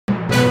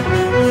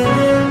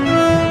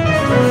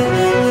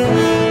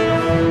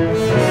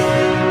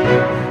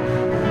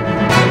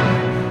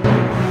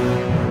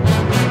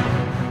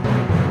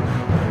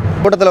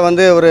கூட்டத்தில்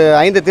வந்து ஒரு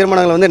 5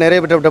 தீர்மானங்கள் வந்து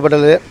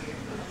நிறைவேற்றப்பட்டது.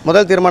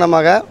 முதல்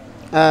தீர்மானமாக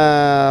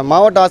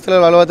மாவட்ட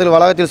ஆட்சியர் அலுவலகத்தில்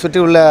வளாகத்தில் சுற்றி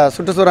உள்ள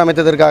சுற்றுச்சூழல்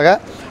அமைத்ததற்காக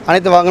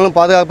அனைத்து வாகனங்களும்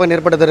பாதுகாப்பாக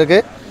ஏற்படுவதற்கு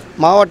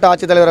மாவட்ட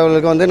ஆட்சித்தலைவர்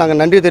அவர்களுக்கு வந்து நாங்கள்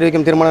நன்றி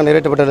தெரிவிக்கும் தீர்மானம்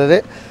நிறைவேற்றப்பட்டுள்ளது.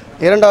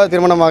 இரண்டாவது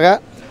தீர்மானமாக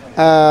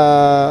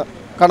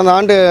கடந்த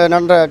ஆண்டு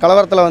நடந்த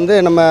கலவரத்தில் வந்து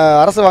நம்ம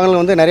அரசு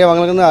வாகனங்கள் வந்து நிறைய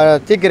வாகனங்கள் வந்து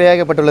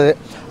தீக்கிரையாக்கப்பட்டுள்ளது.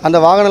 அந்த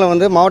வாகனங்கள்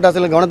வந்து மாவட்ட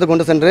ஆட்சியர் கவனத்துக்கு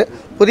கொண்டு சென்று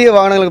புதிய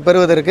வாகனங்களுக்கு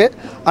பெறுவதற்கு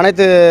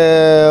அனைத்து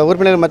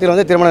உறுப்பினர்கள் மத்தியில்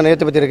வந்து தீர்மானம்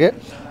நிறைவேற்றப்பட்டிருக்கு.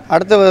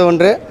 அடுத்த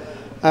ஒன்று,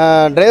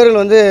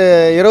 டிரைவர்கள் வந்து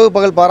இரவு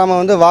பகல்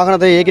பாராமல் வந்து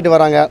வாகனத்தை இயக்கிட்டு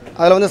வராங்க.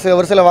 அதில் வந்து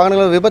ஒரு சில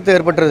வாகனங்கள் விபத்து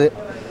ஏற்பட்டுருது.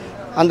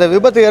 அந்த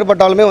விபத்து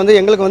ஏற்பட்டாலுமே வந்து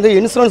எங்களுக்கு வந்து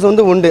இன்சூரன்ஸ்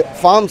வந்து உண்டு.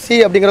 ஃபார்ம் சி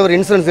அப்படிங்கிற ஒரு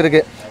இன்சூரன்ஸ்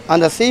இருக்குது.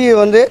 அந்த சி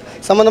வந்து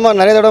சம்மந்தமாக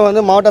நிறைய தடவை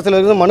வந்து மாவட்ட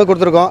ஆட்சியருக்கு மனு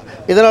கொடுத்துருக்கோம்.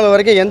 இதனால்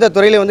வரைக்கும் எந்த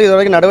துறையிலையும் வந்து இது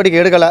வரைக்கும் நடவடிக்கை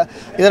எடுக்கலை.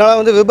 இதனால்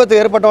வந்து விபத்து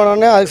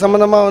ஏற்பட்டவுடனே அதுக்கு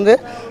சம்மந்தமாக வந்து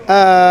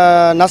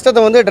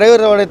நஷ்டத்தை வந்து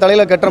டிரைவரோடைய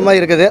தலையில் கட்டுற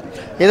மாதிரி இருக்குது.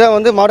 இதை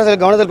வந்து மாவட்ட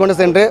ஆட்சியர் கவனத்தில் கொண்டு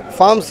சென்று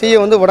ஃபார்ம் சியை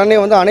வந்து உடனே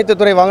வந்து அனைத்து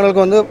துறை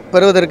வாகனங்களுக்கும் வந்து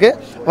பெறுவதற்கு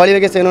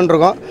வழிவகை செய்யணுன்னு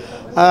இருக்கோம்.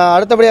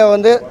 அடுத்தபடியாக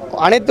வந்து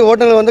அனைத்து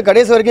ஓட்டுநர்கள் வந்து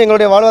கடைசி வரைக்கும்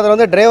எங்களுடைய வாழ்வாதாரம்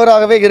வந்து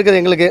டிரைவராகவே இருக்குது.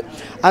 எங்களுக்கு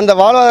அந்த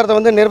வாழ்வாதாரத்தை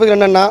வந்து நிரூபிக்க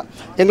என்னென்னா,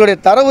 எங்களுடைய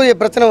தரவூதிய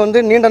பிரச்சனை வந்து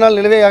நீண்ட நாள்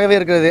நிலுவையாகவே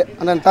இருக்கிறது.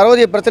 அந்த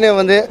தரவூதிய பிரச்சனையை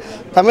வந்து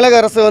தமிழக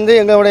அரசு வந்து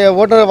எங்களுடைய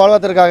ஓட்டுநர்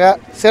வாழ்வாதாரத்திற்காக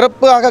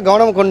சிறப்பாக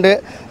கவனம் கொண்டு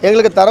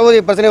எங்களுக்கு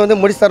தரவூதிய பிரச்சனையை வந்து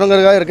முடிச்சு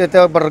தருவதற்காக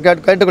தேவைப்படுற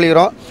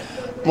கேட்டுக்கொள்கிறோம்.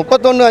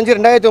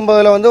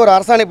 31/5/2009 வந்து ஒரு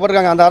அரசாணை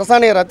போட்டிருக்காங்க. அந்த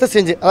அரசாணையை ரத்து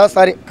செஞ்சு,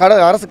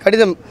 அரசு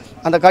கடிதம்,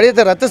 அந்த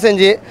கடிதத்தை ரத்து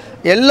செஞ்சு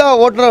எல்லா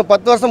ஓட்டுநரும்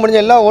 10 வருஷம் முடிஞ்ச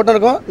எல்லா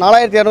ஓட்டுநருக்கும்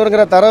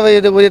 4200ங்கிற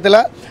ஊதியத்தில்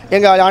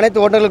எங்கள்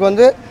அனைத்து ஓட்டுநர்களுக்கு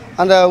வந்து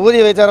அந்த ஊதிய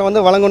விகிதாச்சாரம்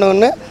வந்து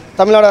வழங்கணும்னு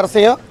தமிழ்நாடு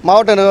அரசையும்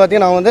மாவட்ட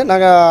நிர்வாகத்தையும்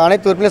நாங்கள்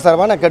அனைத்து உறுப்பினர்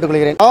சார்பாக நான்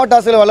கேட்டுக்கொள்கிறேன். மாவட்ட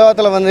ஆட்சியர்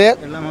வளாகத்தில் வந்து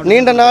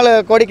நீண்ட நாள்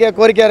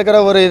கோரிக்கையாக இருக்கிற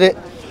ஒரு இது,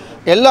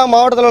 எல்லா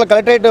மாவட்டத்தில் உள்ள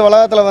கலெக்டரேட்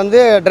வளாகத்தில் வந்து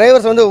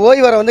டிரைவர்ஸ் வந்து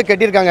ஓய்வரை வந்து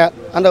கட்டியிருக்காங்க.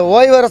 அந்த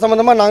ஓய்வரை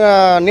சம்மந்தமாக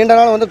நாங்கள் நீண்ட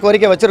நாள் வந்து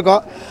கோரிக்கை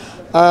வச்சுருக்கோம்.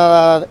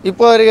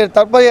 இப்போ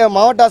தற்போதைய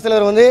மாவட்ட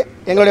ஆட்சியர் வந்து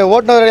எங்களுடைய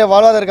ஓட்டுநருடைய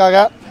வாழ்வதற்காக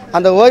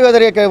அந்த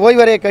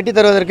ஓய்வறையை கட்டி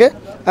தருவதற்கு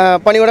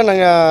பணியுடன்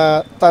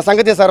நாங்கள்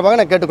சங்கத்தின் சார்பாக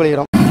நான்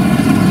கேட்டுக்கொள்கிறோம்.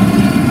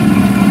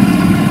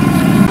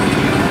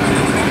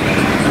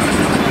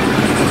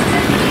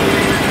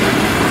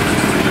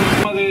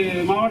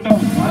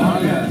 மாவட்டம்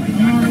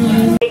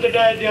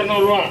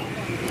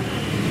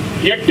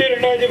 28,200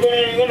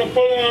 8/2017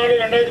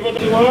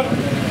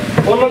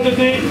 30/4/2010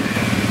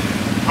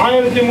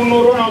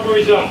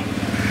 1,13,440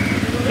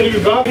 திருப்பி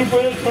பேங்க்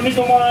போய்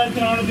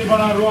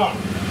 99,416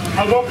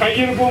 அதுவும்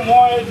கையிருப்பு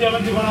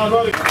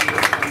 3,716.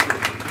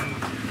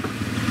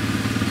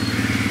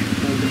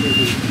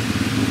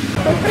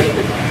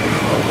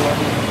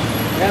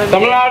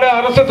 தமிழ்நாடு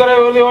அரசு துறை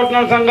ஊர்தி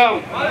ஓட்டுநர் சங்கம்,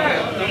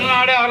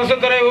 தமிழ்நாடு அரசு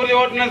துறை ஊர்தி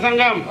ஓட்டுநர்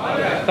சங்கம்,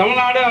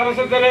 தமிழ்நாடு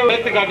அரசு துறை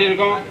உயர்த்தி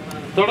காட்டியிருக்கோம்.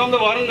 தொடர்ந்து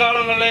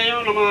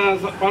வருங்காலங்களிலேயும் நம்ம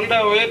பண்டை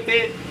உயர்த்தி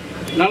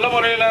நல்ல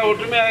முறையில்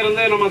ஒற்றுமையாக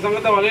இருந்து நம்ம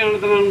சங்கத்தை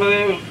வழிநடத்தணும் என்பதை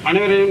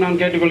அனைவரையும் நான்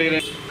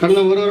கேட்டுக்கொள்கிறேன். கடந்த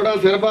ஒரு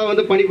வருடம் சிறப்பாக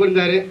வந்து பணி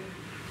புரிந்தார்.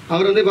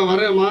 அவர் வந்து இப்போ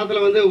வர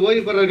மாதத்தில் வந்து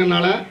ஓய்வு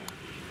பெறதுனால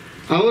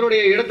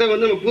அவருடைய இடத்தை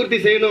வந்து நம்ம பூர்த்தி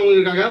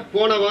செய்யணுங்கிறதுக்காக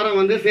போன வாரம்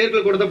வந்து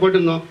செயற்குழு கூட்டத்தை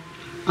போட்டிருந்தோம்.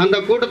 அந்த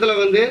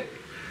கூட்டத்தில் வந்து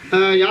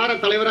யாரை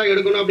தலைவராக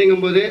எடுக்கணும்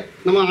அப்படிங்கும்போது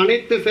நம்ம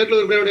அனைத்து செயற்குழு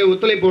உறுப்பினருடைய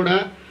ஒத்துழைப்போட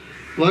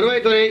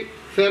வருவாய்த்துறை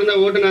சேர்ந்த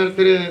ஓட்டுநர்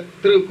திரு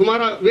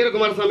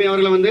வீரகுமாரசாமி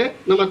அவர்களை வந்து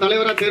நம்ம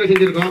தலைவராக தேர்வு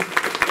செஞ்சுருக்கோம்.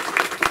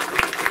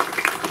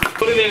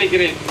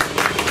 உறுதியளிக்கிறேன்.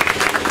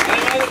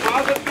 அதே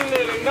மாதத்தில்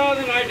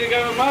 2வது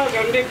ஞாயிற்றுக்கிழமை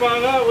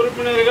கண்டிப்பாக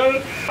உறுப்பினர்கள்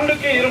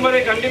 2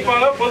 முறை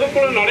கண்டிப்பாக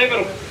பொதுக்குழு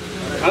நடைபெறும்.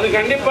 அது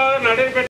கண்டிப்பாக நடைபெற்ற